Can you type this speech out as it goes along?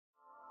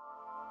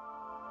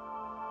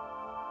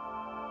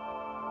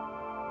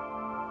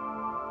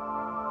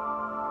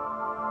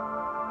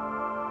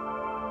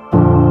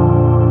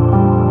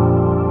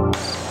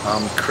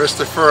I'm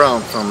Christopher.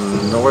 I'm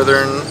from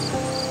northwestern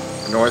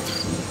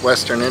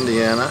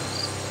Indiana.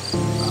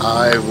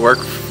 I work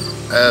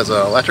as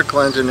an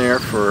electrical engineer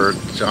for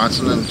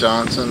Johnson &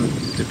 Johnson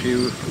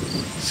Depew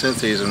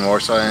Synthes in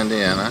Warsaw,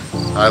 Indiana.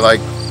 I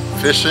like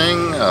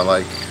fishing. I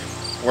like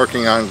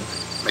working on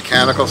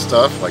mechanical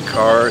stuff like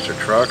cars or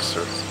trucks.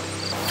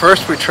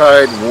 First we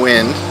tried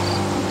wind,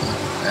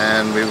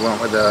 and we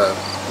went with a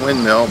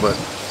windmill, but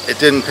it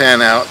didn't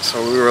pan out,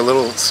 so we were a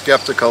little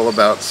skeptical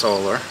about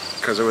solar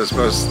because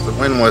the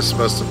wind was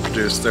supposed to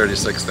produce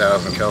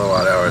 36,000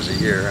 kilowatt hours a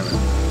year, and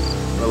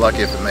we're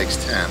lucky if it makes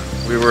 10.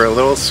 We were a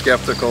little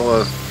skeptical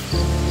of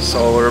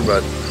solar,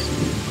 but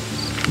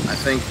I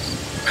think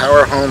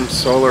Power Home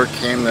Solar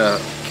came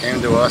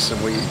to us,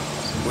 and we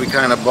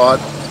kind of bought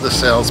the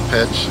sales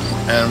pitch,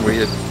 and we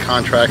had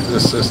contracted the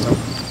system.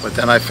 But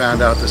then I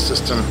found out the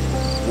system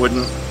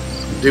wouldn't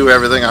do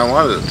everything I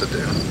wanted it to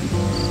do.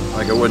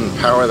 Like, it wouldn't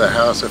power the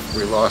house if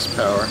we lost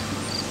power,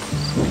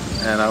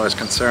 and I was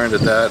concerned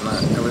at that,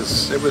 and it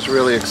was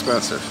really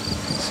expensive.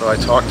 So I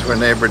talked to a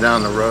neighbor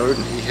down the road,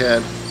 and he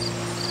had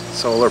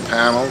solar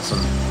panels,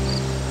 and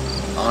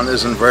on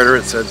his inverter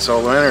it said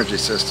Solar Energy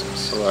Systems.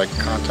 So I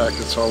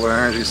contacted Solar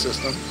Energy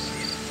Systems,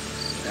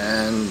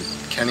 and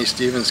Kenny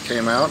Stevens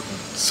came out and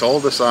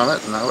sold us on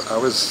it, and I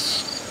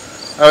was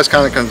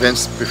kind of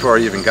convinced before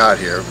I even got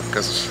here,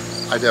 because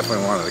I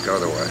definitely wanted to go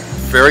the way.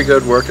 Very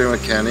good working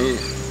with Kenny.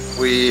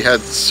 We had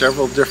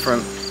several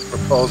different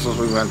proposals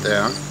we went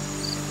down.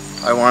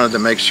 I wanted to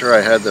make sure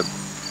I had the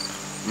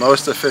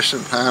most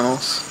efficient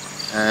panels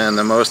and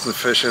the most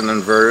efficient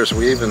inverters.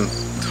 We even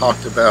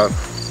talked about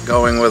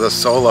going with a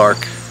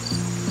Solarc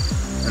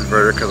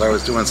inverter because I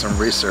was doing some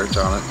research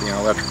on it. Being an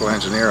electrical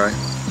engineer, I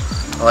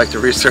like to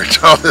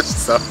research all this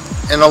stuff.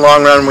 In the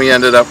long run, we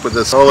ended up with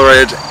the Solar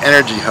Edge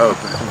Energy Hub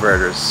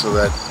inverters, so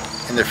that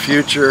in the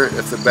future,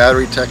 if the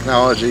battery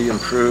technology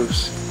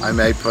improves, I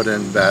may put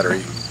in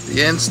battery.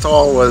 The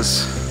install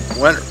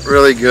went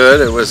really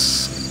good. It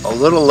was a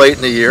little late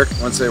in the year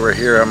once they were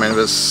here. I mean, it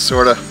was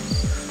sort of,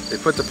 they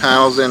put the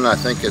panels in, I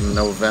think, in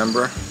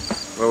November,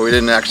 but we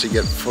didn't actually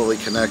get fully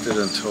connected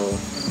until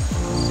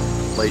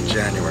late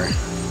January.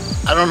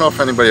 I don't know if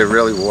anybody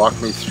really walked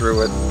me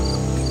through it.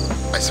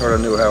 I sort of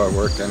knew how it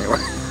worked anyway.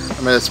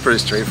 I mean, it's pretty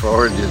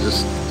straightforward. You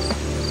just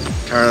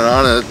turn it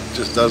on and it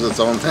just does its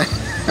own thing.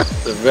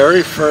 The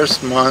very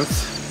first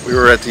month, we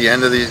were at the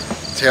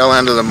tail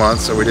end of the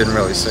month, so we didn't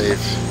really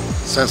save.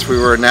 Since we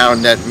were now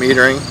net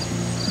metering,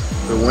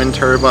 the wind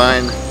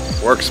turbine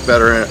works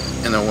better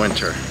in the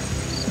winter,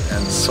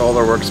 and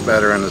solar works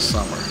better in the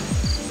summer.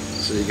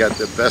 So you got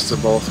the best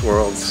of both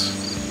worlds.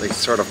 They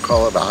sort of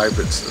call it a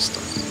hybrid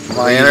system.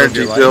 My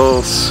energy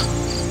bills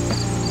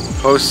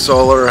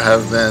post-solar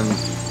have been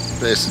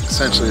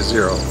essentially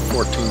zero,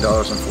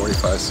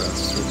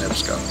 $14.45 through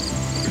NIPSCO.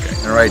 Okay.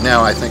 And right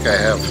now I think I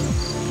have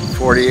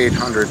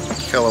 4,800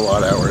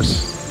 kilowatt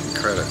hours in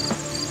credit.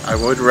 I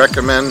would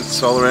recommend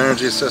Solar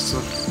Energy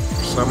Systems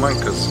for someone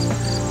because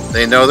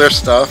they know their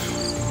stuff.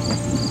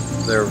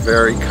 They're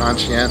very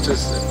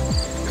conscientious.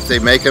 If they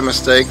make a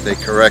mistake, they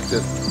correct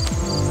it.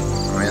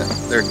 I mean,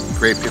 they're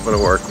great people to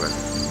work with.